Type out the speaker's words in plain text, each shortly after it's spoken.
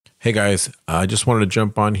Hey guys, I just wanted to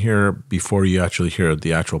jump on here before you actually hear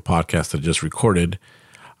the actual podcast that I just recorded.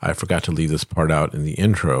 I forgot to leave this part out in the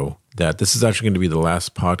intro, that this is actually going to be the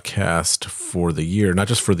last podcast for the year, not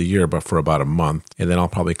just for the year, but for about a month. And then I'll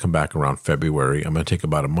probably come back around February. I'm going to take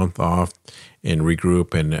about a month off and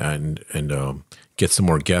regroup and get some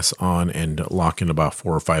more guests on and lock in about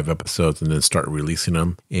 4 or 5 episodes and then start releasing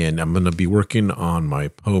them. And I'm going to be working on my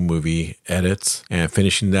Poe movie edits and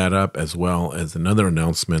finishing that up, as well as another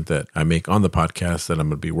announcement that I make on the podcast that I'm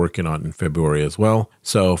going to be working on in February as well.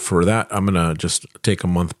 So for that, I'm going to just take a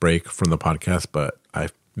month break from the podcast, but I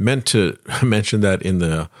meant to mention that in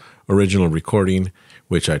the original recording,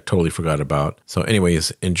 which I totally forgot about. So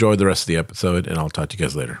anyways, enjoy the rest of the episode and I'll talk to you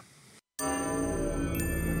guys later.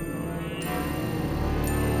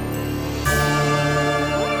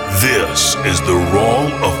 This is the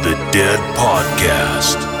Wrong of the Dead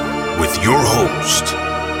podcast with your host,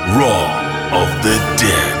 Wrong of the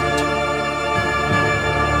Dead.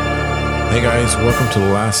 Hey guys, welcome to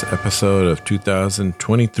the last episode of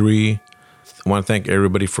 2023. I want to thank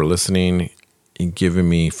everybody for listening and giving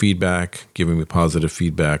me feedback, giving me positive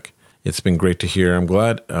feedback. It's been great to hear. I'm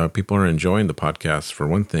glad people are enjoying the podcast, for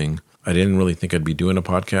one thing. I didn't really think I'd be doing a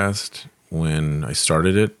podcast when I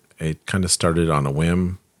started it. It kind of started on a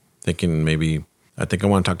whim, thinking I think I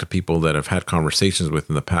want to talk to people that I've had conversations with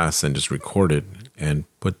in the past and just record it and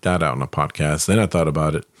put that out on a podcast. Then I thought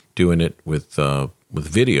about it, doing it with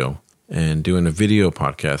video and doing a video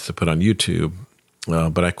podcast to put on YouTube.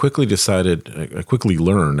 But I quickly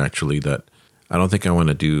learned actually that I don't think I want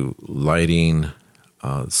to do lighting,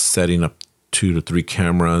 setting up 2 to 3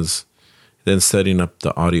 cameras, then setting up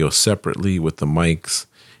the audio separately with the mics.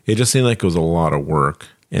 It just seemed like it was a lot of work.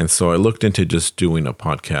 And so I looked into just doing a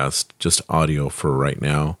podcast, just audio for right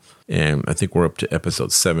now. And I think we're up to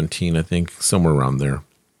episode 17, I think, somewhere around there.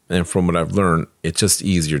 And from what I've learned, it's just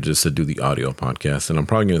easier just to do the audio podcast. And I'm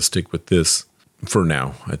probably going to stick with this for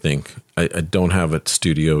now, I think. I don't have a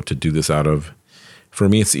studio to do this out of. For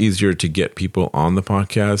me, it's easier to get people on the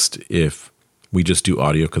podcast if we just do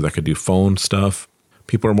audio, because I could do phone stuff.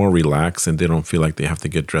 People are more relaxed and they don't feel like they have to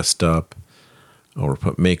get dressed up or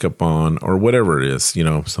put makeup on or whatever it is. You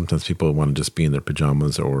know, sometimes people want to just be in their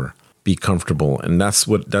pajamas or be comfortable. And that's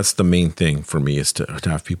the main thing for me, is to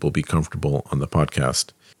have people be comfortable on the podcast.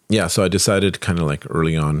 Yeah, so I decided kind of like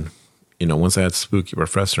early on, once I had Spooky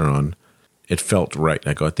Professor on, it felt right.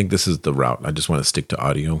 I think this is the route. I just want to stick to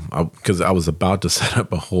audio, because I was about to set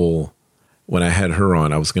up when I had her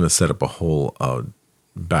on, I was going to set up a whole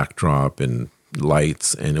backdrop and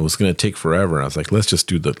lights, and it was going to take forever. I was like, let's just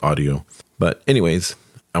do the audio. But anyways,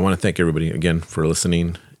 I want to thank everybody again for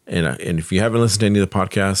listening. And if you haven't listened to any of the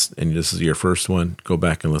podcasts and this is your first one, go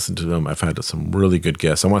back and listen to them. I've had some really good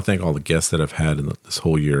guests. I want to thank all the guests that I've had in this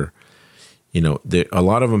whole year. A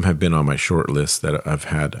lot of them have been on my short list that I've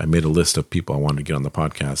had. I made a list of people I wanted to get on the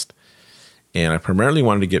podcast. And I primarily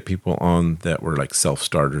wanted to get people on that were like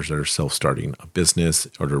self-starters, that are self-starting a business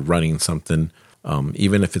or they're running something.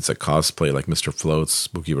 Even if it's a cosplay like Mr. Float's,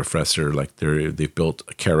 Spooky Professor, like they've built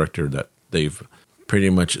a character that they've pretty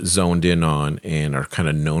much zoned in on and are kind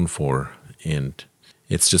of known for. And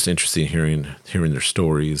it's just interesting hearing their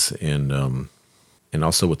stories and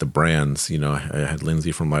also with the brands. I had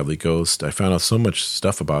Lindsay from Lively Ghost. I found out so much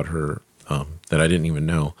stuff about her that I didn't even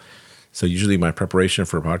know. So usually my preparation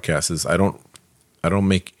for a podcast is I don't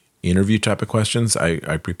make interview type of questions.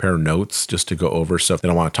 I prepare notes just to go over stuff that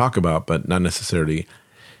I want to talk about, but not necessarily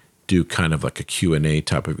do kind of like a Q&A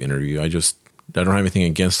type of interview. I don't have anything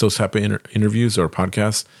against those type of interviews or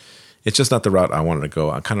podcasts. It's just not the route I wanted to go.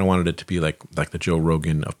 I kind of wanted it to be like the Joe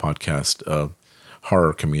Rogan of podcast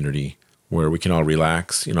horror community, where we can all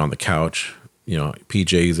relax, on the couch,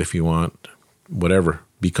 PJs if you want, whatever,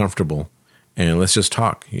 be comfortable. And let's just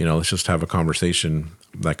talk, let's just have a conversation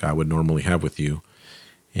like I would normally have with you.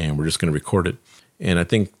 And we're just going to record it. And I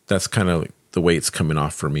think that's kind of the way it's coming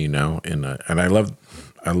off for me now. And I love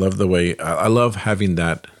the way, I love having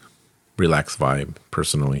that relaxed vibe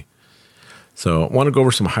personally. So I want to go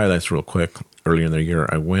over some highlights real quick. Earlier in the year,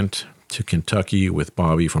 I went to Kentucky with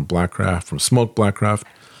Bobby from Blackcraft, from Smoke Blackcraft.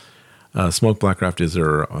 Smoke Blackcraft is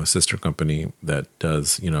their sister company that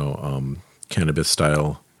does, cannabis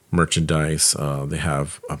style merchandise. They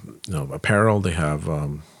have, apparel, they have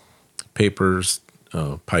papers,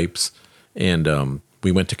 pipes. And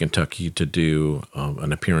we went to Kentucky to do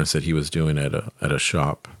an appearance that he was doing at a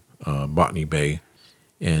shop, Botany Bay.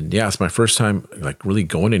 And yeah, it's my first time like really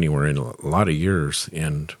going anywhere in a lot of years.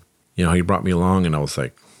 And, he brought me along and I was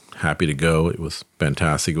like happy to go. It was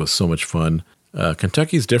fantastic. It was so much fun.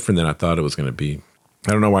 Kentucky's different than I thought it was going to be.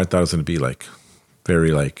 I don't know why I thought it was going to be like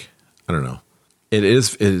very like, I don't know,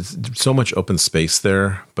 It's so much open space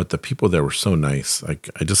there, but the people there were so nice. Like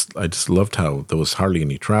I just loved how there was hardly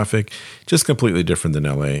any traffic, just completely different than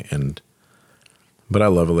LA. But I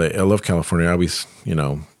love LA. I love California. I always,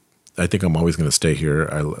 I think I'm always going to stay here.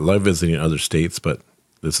 I love visiting other states, but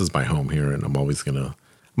this is my home here, and I'm always gonna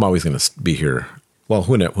be here. Well,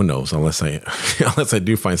 who knows? Unless I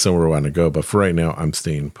do find somewhere I want to go. But for right now, I'm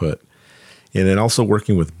staying put. And then also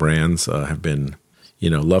working with brands have been,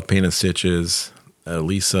 Love Paint and Stitches,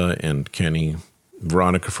 Lisa and Kenny,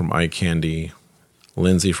 Veronica from Eye Candy,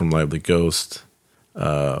 Lindsay from Lively Ghost,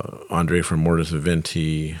 Andre from Mortis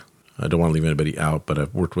Viventi. I don't want to leave anybody out, but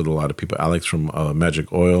I've worked with a lot of people. Alex from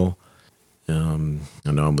Magic Oil. I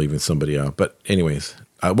know I'm leaving somebody out, but anyways,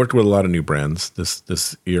 I worked with a lot of new brands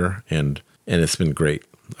this year, and it's been great.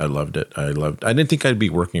 I loved it. I didn't think I'd be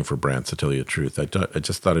working for brands, to tell you the truth. I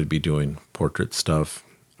just thought I'd be doing portrait stuff,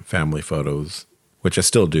 family photos, which I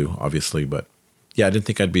still do, obviously, but yeah, I didn't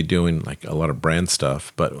think I'd be doing like a lot of brand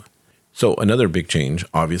stuff. But so another big change,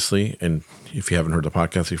 obviously, and if you haven't heard the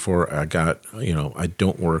podcast before, I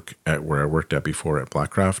don't work at where I worked at before at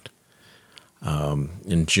Blackcraft.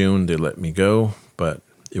 In June, they let me go, but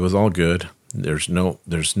it was all good. There's no,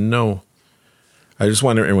 I just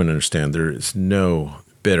want everyone to understand there is no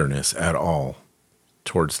bitterness at all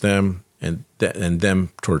towards them and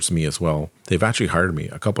them towards me as well. They've actually hired me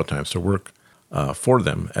a couple of times to work for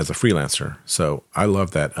them as a freelancer. So I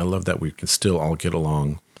love that. I love that we can still all get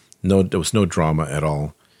along. No, there was no drama at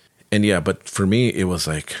all. And yeah, but for me, it was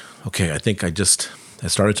like, okay, I think I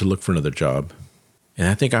started to look for another job. And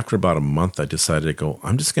I think after about a month, I decided to go,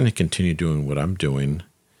 I'm just going to continue doing what I'm doing.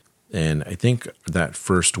 And I think that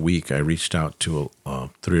first week I reached out to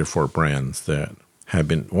 3 or 4 brands that had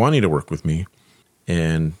been wanting to work with me.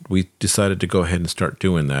 And we decided to go ahead and start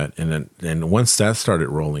doing that. And once that started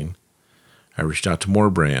rolling, I reached out to more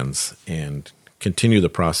brands and continued the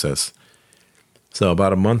process. So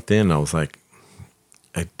about a month in, I was like,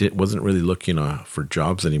 wasn't really looking for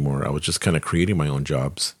jobs anymore. I was just kind of creating my own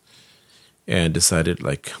jobs. And decided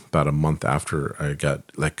like about a month after I got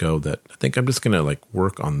let go that I think I'm just going to like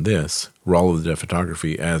work on this, Raw of the Dead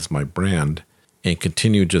Photography, as my brand and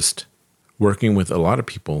continue just working with a lot of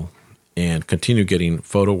people and continue getting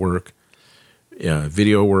photo work,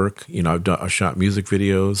 video work. I've shot music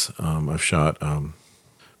videos. I've shot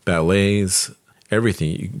ballets,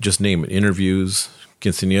 everything. You just name it, interviews,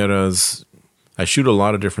 quinceañeras. I shoot a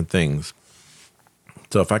lot of different things.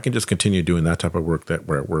 So if I can just continue doing that type of work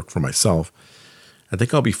where I work for myself, I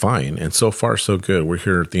think I'll be fine. And so far, so good. We're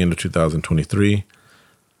here at the end of 2023.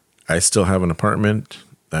 I still have an apartment.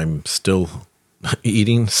 I'm still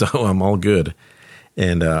eating, so I'm all good.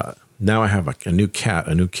 And now I have a new cat,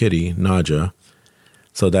 a new kitty, Naja.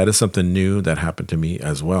 So that is something new that happened to me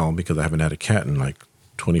as well, because I haven't had a cat in like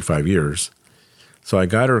 25 years. So I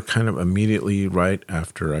got her kind of immediately right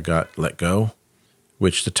after I got let go,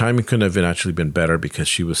 which the timing couldn't have actually been better because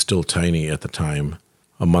she was still tiny at the time,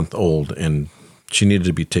 a month old, and she needed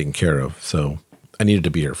to be taken care of. So I needed to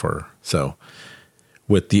be here for her. So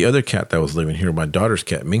with the other cat that was living here, my daughter's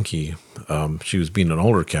cat, Minky, she was being an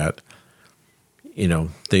older cat.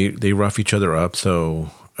 They rough each other up. So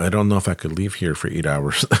I don't know if I could leave here for 8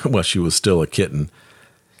 hours while she was still a kitten.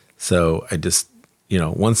 So I just,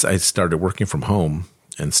 once I started working from home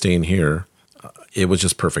and staying here, it was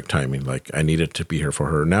just perfect timing. Like I needed to be here for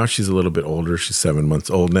her. Now she's a little bit older. She's 7 months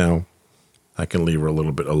old now. I can leave her a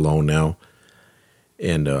little bit alone now.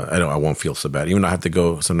 And I won't feel so bad. Even though I have to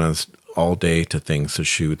go sometimes all day to things, to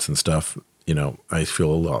shoots and stuff, I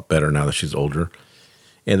feel a lot better now that she's older.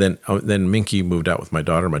 And then Minky moved out with my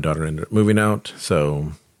daughter. My daughter ended up moving out.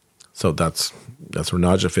 So that's where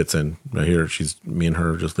Naja fits in right here. Me and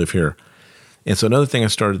her just live here. And so another thing I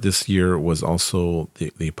started this year was also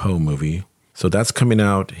the Poe movie. So that's coming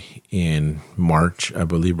out in March. I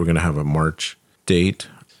believe we're going to have a March date.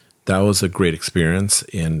 That was a great experience.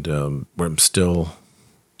 And I'm still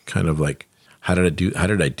kind of like, how did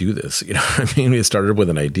I do this? It started with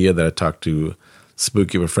an idea that I talked to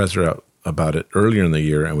Spooky Professor about it earlier in the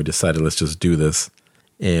year. And we decided, let's just do this,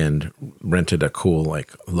 and rented a cool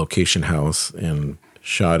like location house and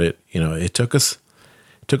shot it. It took us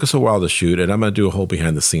a while to shoot, and I'm going to do a whole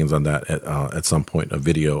behind the scenes on that at some point, a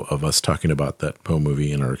video of us talking about that Poe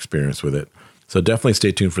movie and our experience with it. So definitely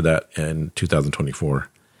stay tuned for that in 2024.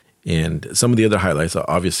 And some of the other highlights,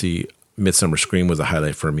 obviously, Midsummer Scream was a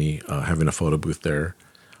highlight for me, having a photo booth there.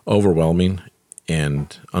 Overwhelming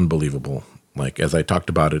and unbelievable. Like, as I talked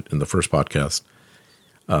about it in the first podcast,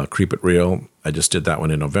 Creep It Real, I just did that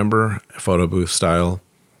one in November, photo booth style.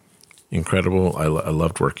 Incredible. I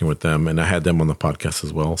loved working with them, and I had them on the podcast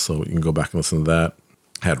as well, so you can go back and listen to that.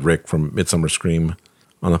 Had Rick from Midsummer Scream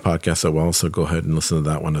on the podcast as well, so go ahead and listen to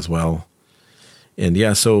that one as well. And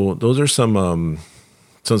yeah, so those are some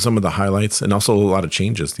of the highlights, and also a lot of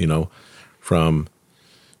changes, from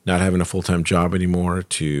not having a full-time job anymore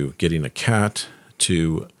to getting a cat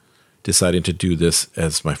to deciding to do this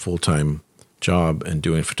as my full-time job and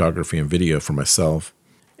doing photography and video for myself.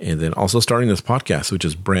 And then also starting this podcast, which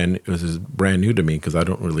is brand new to me, because I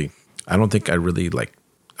don't think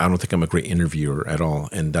I'm a great interviewer at all.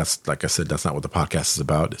 And that's, like I said, that's not what the podcast is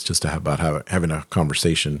about. It's just about having a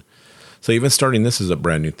conversation. So even starting this is a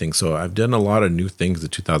brand new thing. So I've done a lot of new things in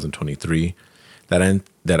 2023 that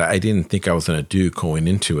I didn't think I was going to do going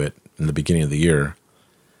into it in the beginning of the year.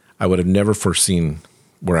 I would have never foreseen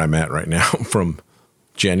where I'm at right now from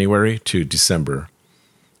January to December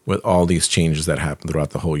with all these changes that happened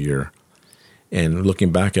throughout the whole year. And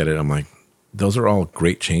looking back at it, I'm like, those are all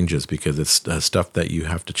great changes because it's stuff that you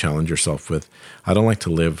have to challenge yourself with. I don't like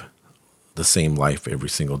to live the same life every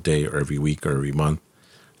single day or every week or every month.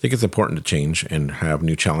 I think it's important to change and have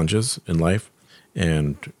new challenges in life.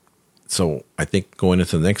 And so I think going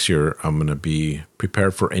into the next year, I'm going to be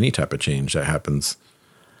prepared for any type of change that happens,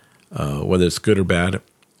 whether it's good or bad.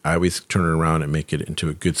 I always turn it around and make it into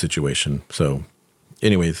a good situation. So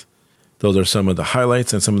anyways, those are some of the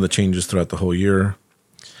highlights and some of the changes throughout the whole year.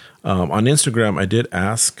 On Instagram, I did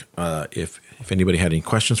ask if anybody had any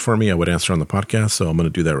questions for me. I would answer on the podcast, so I'm going to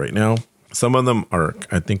do that right now. Some of them are,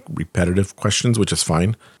 I think, repetitive questions, which is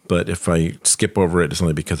fine. But if I skip over it, it's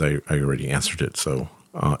only because I already answered it. So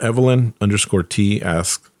Evelyn_T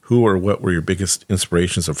asks, who or what were your biggest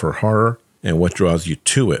inspirations for horror and what draws you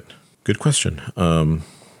to it? Good question.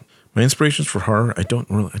 My inspirations for horror, I don't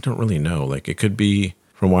really know. Like, it could be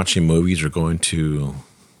from watching movies or going to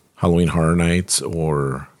Halloween Horror Nights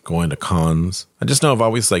or going to cons. I just know I've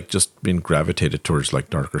always just been gravitated towards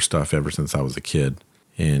darker stuff ever since I was a kid.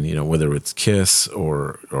 And, whether it's Kiss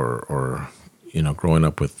or growing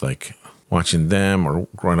up with watching them or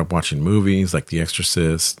growing up watching movies like The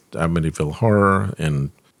Exorcist, Amityville Horror,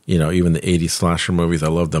 and, even the 80s slasher movies, I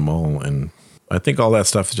love them all. And I think all that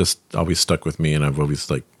stuff just always stuck with me, and I've always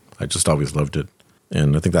I just always loved it.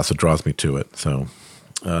 And I think that's what draws me to it. So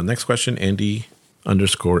next question, Andy_ADG.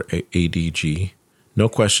 No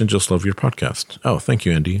question, just love your podcast. Oh, thank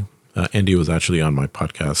you, Andy. Andy was actually on my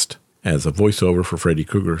podcast as a voiceover for Freddy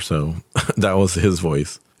Krueger, so that was his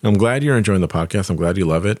voice. I'm glad you're enjoying the podcast. I'm glad you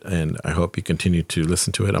love it, and I hope you continue to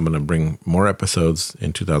listen to it. I'm going to bring more episodes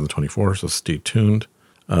in 2024, so stay tuned.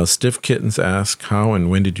 Stiff Kittens asks, how and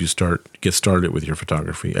when did you get started with your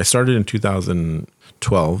photography? I started in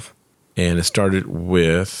 2012, and it started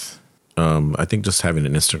with, I think, just having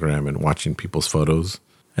an Instagram and watching people's photos.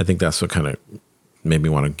 I think that's what kind of made me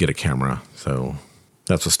want to get a camera. So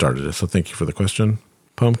that's what started it. So thank you for the question.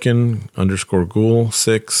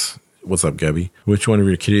 Pumpkin_ghoul6. What's up, Gabby? Which one of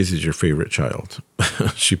your kitties is your favorite child?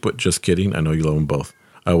 She put just kidding. I know you love them both.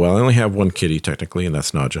 Well, I only have one kitty technically, and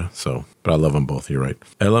that's Naja. But I love them both. You're right.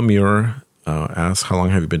 Ella Muir asks, how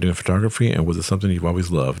long have you been doing photography, and was it something you've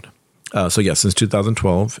always loved? Since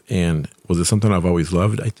 2012. And was it something I've always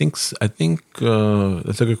loved? I think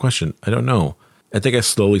that's a good question. I don't know. I think I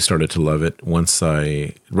slowly started to love it once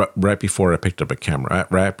right before I picked up a camera,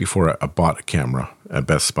 right before I bought a camera at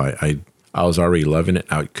Best Buy. I was already loving it.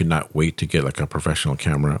 I could not wait to get a professional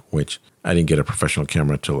camera, which I didn't get a professional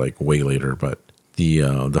camera till way later. But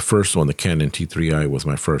the first one, the Canon T3i, was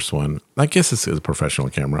my first one. I guess it's a professional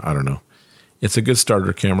camera. I don't know. It's a good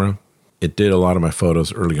starter camera. It did a lot of my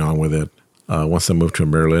photos early on with it. Once I moved to a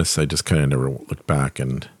mirrorless, I just kind of never looked back.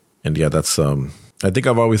 And yeah, that's I think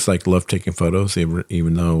I've always loved taking photos,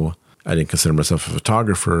 even though I didn't consider myself a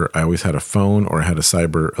photographer. I always had a phone, or I had a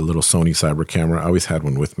little Sony Cyber camera. I always had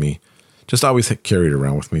one with me. Just always carried it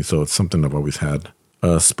around with me. So it's something I've always had.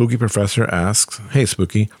 Spooky Professor asks, hey,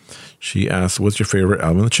 Spooky. She asks, what's your favorite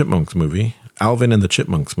Alvin and the Chipmunks movie? Alvin and the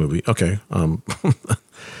Chipmunks movie. Okay.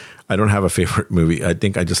 I don't have a favorite movie. I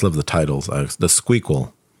think I just love the titles. The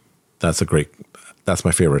Squeakquel. That's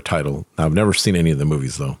my favorite title. I've never seen any of the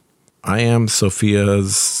movies, though. I am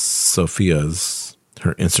Sophia's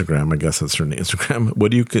her Instagram. I guess that's her Instagram.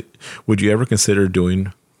 Would you ever consider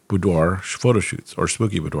doing boudoir photo shoots or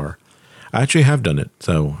spooky boudoir? I actually have done it.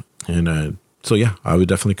 So yeah, I would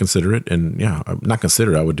definitely consider it. And yeah, not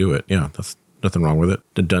consider it, I would do it. Yeah, that's nothing wrong with it.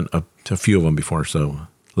 I've done a few of them before. So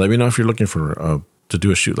let me know if you're looking for to do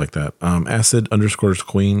a shoot like that.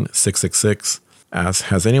 Acid_Queen666 asks,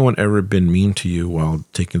 has anyone ever been mean to you while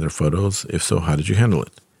taking their photos? If so, how did you handle it?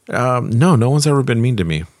 No one's ever been mean to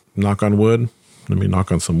me. Knock on wood. Let me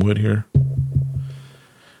knock on some wood here.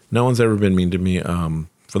 No one's ever been mean to me.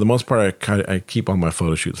 For the most part, I keep all my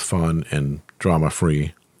photo shoots fun and drama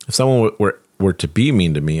free. If someone were to be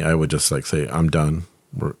mean to me, I would just like say, I'm done.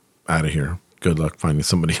 We're out of here. Good luck finding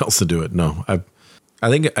somebody else to do it. No, I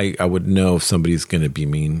think I would know if somebody's going to be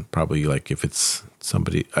mean, probably like if it's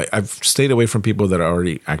somebody. I've stayed away from people that are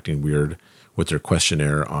already acting weird with their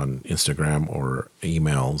questionnaire on Instagram or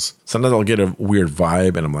emails. Sometimes I'll get a weird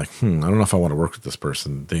vibe and I'm like, I don't know if I want to work with this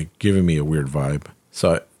person. They're giving me a weird vibe.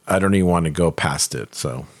 So I don't even want to go past it.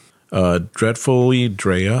 So Dreadfully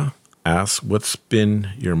Drea asks, what's been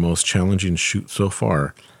your most challenging shoot so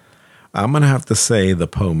far? I'm going to have to say the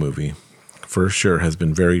Poe movie for sure has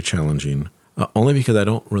been very challenging. Only because I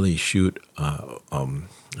don't really shoot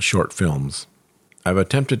short films. I've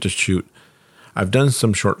attempted to shoot. I've done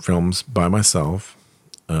some short films by myself.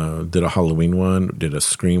 Did a Halloween one, did a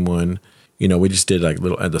Scream one. We just did like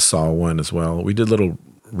the Saw one as well. We did little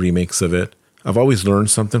remakes of it. I've always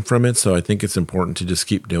learned something from it, so I think it's important to just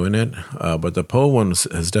keep doing it. But the Poe one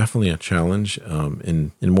is definitely a challenge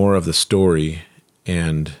in more of the story.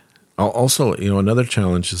 And also, another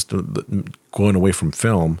challenge is going away from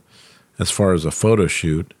film. As far as a photo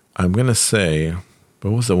shoot, I'm going to say,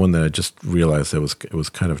 what was the one that I just realized it was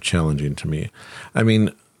kind of challenging to me? I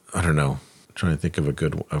mean, I don't know. I'm trying to think of a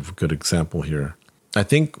good example here. I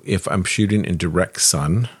think if I'm shooting in direct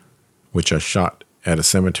sun, which I shot at a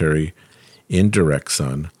cemetery in direct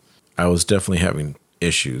sun, I was definitely having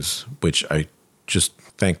issues, which I just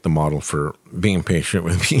thank the model for being patient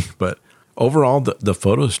with me. But overall, the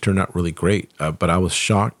photos turned out really great, but I was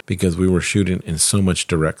shocked because we were shooting in so much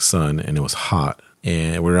direct sun and it was hot.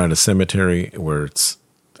 And we were at a cemetery where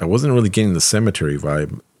I wasn't really getting the cemetery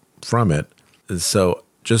vibe from it. So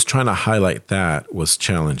just trying to highlight that was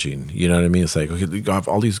challenging. You know what I mean? It's like, okay, we have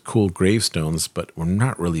all these cool gravestones, but we're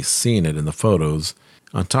not really seeing it in the photos.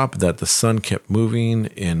 On top of that, the sun kept moving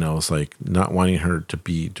and I was like not wanting her to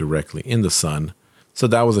be directly in the sun. So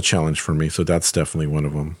that was a challenge for me. So that's definitely one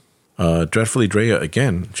of them. Dreadfully Drea,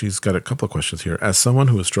 again, she's got a couple of questions here. As someone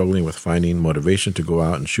who is struggling with finding motivation to go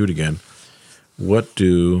out and shoot again,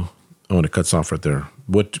 and it cuts off right there.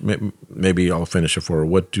 Maybe I'll finish it for her.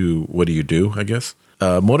 What do you do, I guess?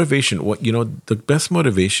 Motivation, the best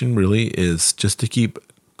motivation really is just to keep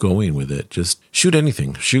going with it. Just shoot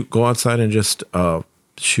anything. Go outside and just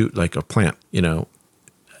shoot like a plant,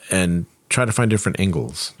 and try to find different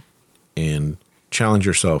angles and challenge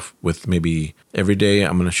yourself with maybe every day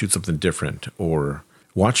I'm going to shoot something different, or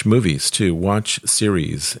watch movies too, watch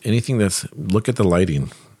series, anything look at the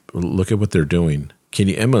lighting, look at what they're doing. Can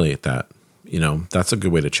you emulate that? That's a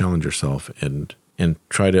good way to challenge yourself and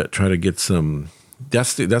try to get some.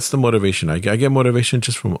 That's the motivation. I get motivation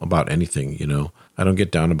just from about anything. I don't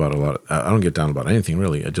get down about I don't get down about anything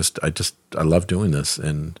really. I love doing this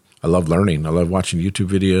and I love learning. I love watching YouTube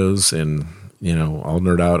videos and I'll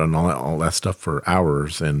nerd out on all that stuff for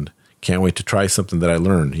hours and can't wait to try something that I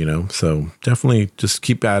learned. So definitely just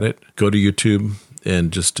keep at it. Go to YouTube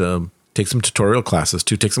and just take some tutorial classes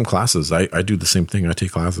too. Take some classes. I do the same thing. I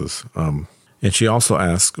take classes. And she also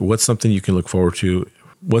asked, what's something you can look forward to?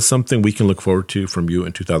 What's something we can look forward to from you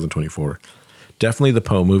in 2024? Definitely the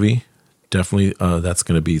Poe movie. Definitely that's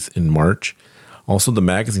going to be in March. Also, the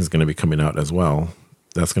magazine is going to be coming out as well.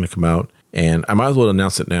 That's going to come out. And I might as well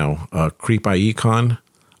announce it now. Creep IE-Con.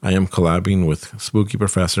 I am collabing with Spooky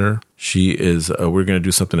Professor. She is. We're going to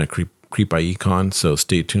do something at Creep IE-Con. So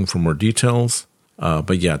stay tuned for more details.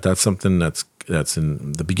 But yeah, that's something that's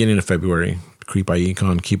in the beginning of February. Creep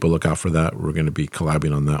IE-Con. Keep a lookout for that. We're going to be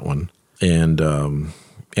collabing on that one. And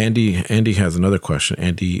Andy has another question.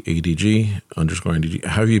 Andy ADG _ADG.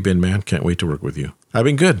 How have you been, man? Can't wait to work with you. I've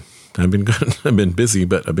been good. I've been busy,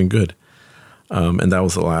 but I've been good. And that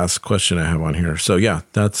was the last question I have on here. So yeah,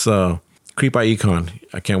 that's Creep IE-Con.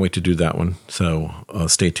 I can't wait to do that one. So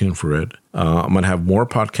stay tuned for it. I'm going to have more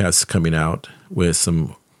podcasts coming out with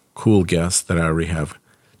some cool guests that I already have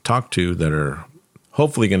talked to that are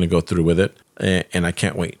hopefully going to go through with it. And I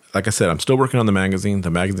can't wait. Like I said, I'm still working on the magazine.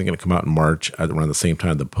 The magazine is going to come out in March around the same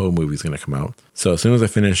time the Poe movie is going to come out. So as soon as I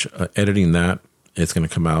finish editing that, it's going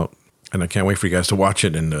to come out. And I can't wait for you guys to watch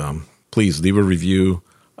it. And please leave a review.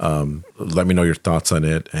 Let me know your thoughts on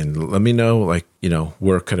it. And let me know,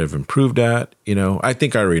 where I could have improved at. I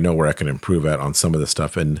think I already know where I can improve at on some of the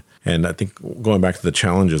stuff. And I think going back to the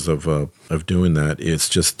challenges of doing that, it's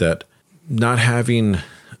just that not having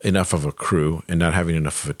enough of a crew and not having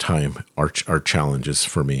enough of a time are challenges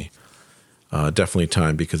for me. Definitely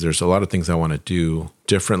time, because there's a lot of things I want to do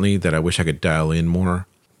differently that I wish I could dial in more,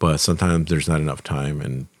 but sometimes there's not enough time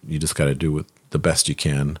and you just got to do it the best you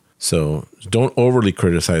can. So don't overly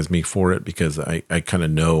criticize me for it, because I kind of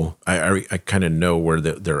know, I kind of know where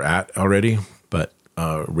they're at already, but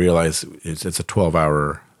realize it's a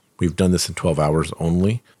 12-hour we've done this in 12 hours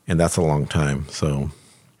only, and that's a long time. So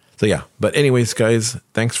yeah. But anyways, guys,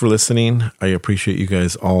 thanks for listening. I appreciate you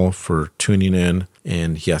guys all for tuning in.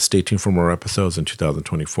 And yeah, stay tuned for more episodes in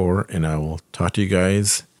 2024. And I will talk to you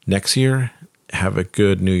guys next year. Have a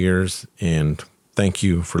good New Year's, and thank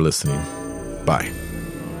you for listening. Bye.